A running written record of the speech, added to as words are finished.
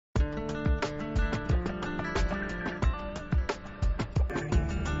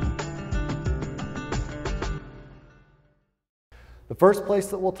The first place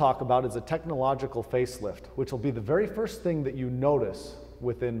that we'll talk about is a technological facelift, which will be the very first thing that you notice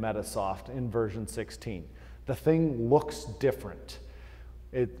within Medisoft in version 16. The thing looks different.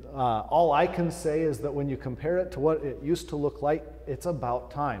 All I can say is that when you compare it to what it used to look like, it's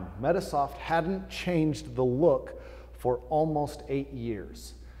about time. Medisoft hadn't changed the look for almost 8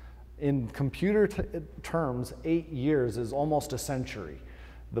 years. In computer terms, 8 years is almost a century.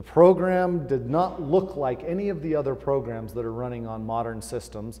 The program did not look like any of the other programs that are running on modern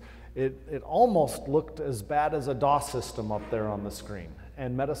systems. It almost looked as bad as a DOS system up there on the screen.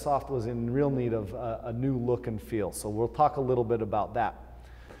 And Medisoft was in real need of a new look and feel. So we'll talk a little bit about that.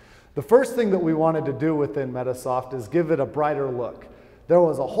 The first thing that we wanted to do within Medisoft is give it a brighter look. There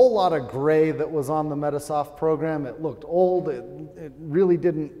was a whole lot of gray that was on the Medisoft program. It looked old. It really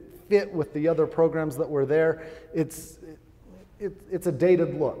didn't fit with the other programs that were there. It's a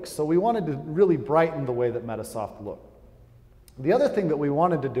dated look. So we wanted to really brighten the way that Medisoft looked. The other thing that we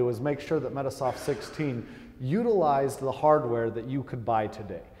wanted to do is make sure that Medisoft 16 utilized the hardware that you could buy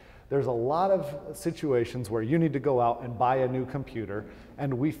today. There's a lot of situations where you need to go out and buy a new computer,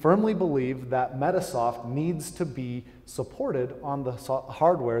 and we firmly believe that Medisoft needs to be supported on the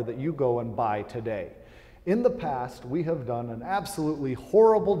hardware that you go and buy today. In the past, we have done an absolutely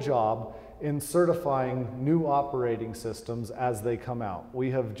horrible job in certifying new operating systems as they come out.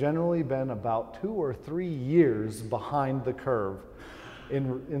 We have generally been about 2 or 3 years behind the curve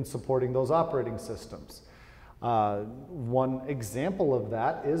in supporting those operating systems. One example of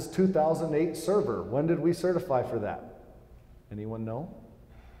that is 2008 server. When did we certify for that? Anyone know?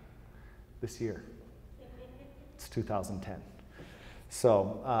 This year. It's 2010.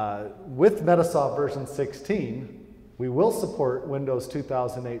 So with Medisoft version 16, we will support Windows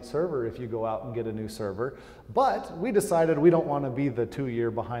 2008 server if you go out and get a new server, but we decided we don't want to be the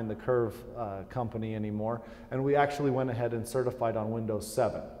 2-year behind the curve company anymore, and we actually went ahead and certified on Windows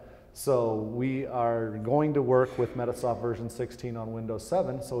 7. So we are going to work with Medisoft version 16 on Windows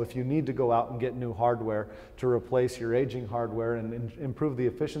 7, so if you need to go out and get new hardware to replace your aging hardware and improve the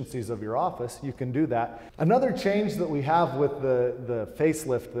efficiencies of your office, you can do that. Another change that we have with the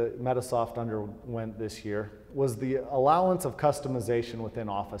facelift that Medisoft underwent this year was the allowance of customization within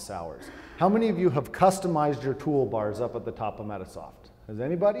office hours. How many of you have customized your toolbars up at the top of Medisoft? Has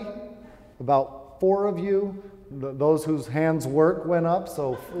anybody? About 4 of you. Those whose hands work went up,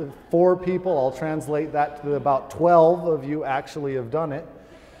 so 4 people. I'll translate that to about 12 of you actually have done it.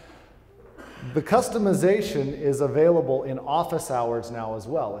 The customization is available in office hours now as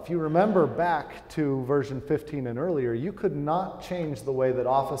well. If you remember back to version 15 and earlier, you could not change the way that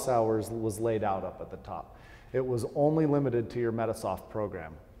office hours was laid out up at the top. It was only limited to your Medisoft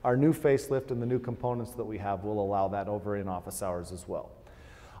program. Our new facelift and the new components that we have will allow that over in office hours as well.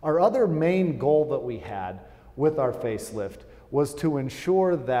 Our other main goal that we had with our facelift was to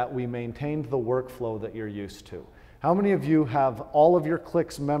ensure that we maintained the workflow that you're used to. How many of you have all of your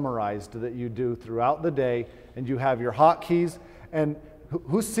clicks memorized that you do throughout the day, and you have your hotkeys? And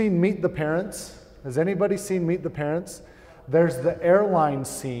who's seen Meet the Parents? Has anybody seen Meet the Parents? There's the airline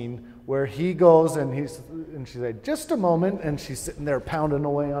scene where he goes and she said, just a moment, and she's sitting there pounding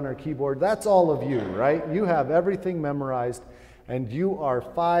away on her keyboard. That's all of you, right? You have everything memorized, and you are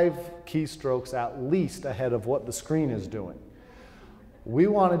 5 keystrokes at least ahead of what the screen is doing. We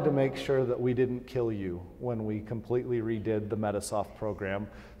wanted to make sure that we didn't kill you when we completely redid the Medisoft program.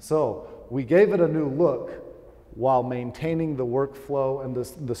 So we gave it a new look while maintaining the workflow and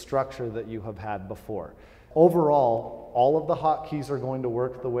the structure that you have had before. Overall, all of the hotkeys are going to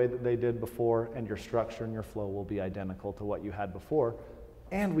work the way that they did before, and your structure and your flow will be identical to what you had before,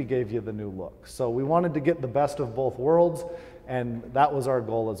 and we gave you the new look. So we wanted to get the best of both worlds, and that was our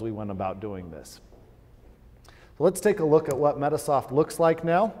goal as we went about doing this. So let's take a look at what Medisoft looks like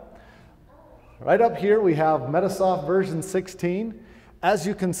now. Right up here we have Medisoft version 16. As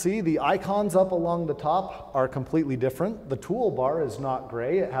you can see, the icons up along the top are completely different. The toolbar is not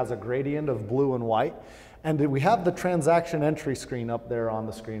gray, it has a gradient of blue and white. And we have the transaction entry screen up there on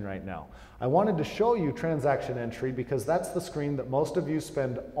the screen right now. I wanted to show you transaction entry because that's the screen that most of you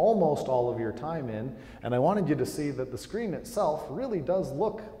spend almost all of your time in, and I wanted you to see that the screen itself really does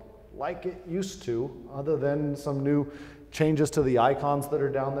look like it used to, other than some new changes to the icons that are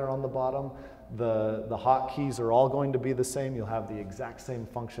down there on the bottom. The hotkeys are all going to be the same. You'll have the exact same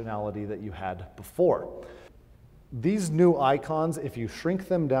functionality that you had before. These new icons, if you shrink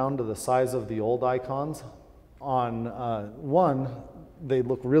them down to the size of the old icons, on one, they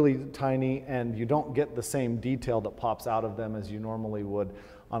look really tiny and you don't get the same detail that pops out of them as you normally would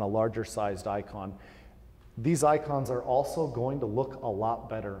on a larger sized icon. These icons are also going to look a lot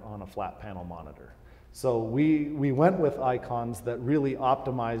better on a flat panel monitor. So we went with icons that really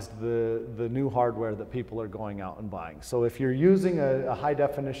optimized the new hardware that people are going out and buying. So if you're using a high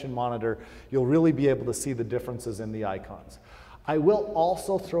definition monitor, you'll really be able to see the differences in the icons. I will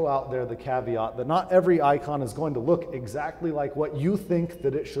also throw out there the caveat that not every icon is going to look exactly like what you think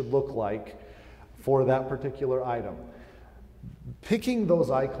that it should look like for that particular item. Picking those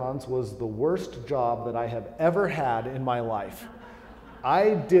icons was the worst job that I have ever had in my life.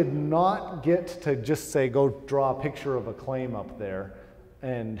 I did not get to just say, go draw a picture of a claim up there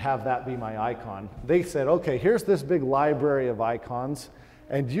and have that be my icon. They said, okay, here's this big library of icons,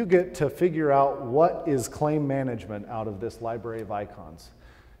 and you get to figure out what is claim management out of this library of icons.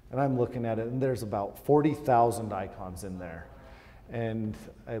 And I'm looking at it, and there's about 40,000 icons in there. And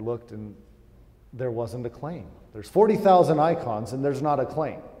I looked, and there wasn't a claim. There's 40,000 icons, and there's not a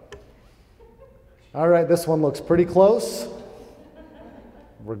claim. All right, this one looks pretty close.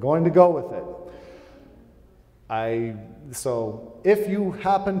 We're going to go with it. So if you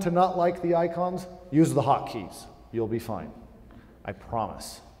happen to not like the icons, use the hotkeys. You'll be fine. I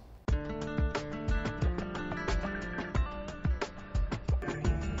promise.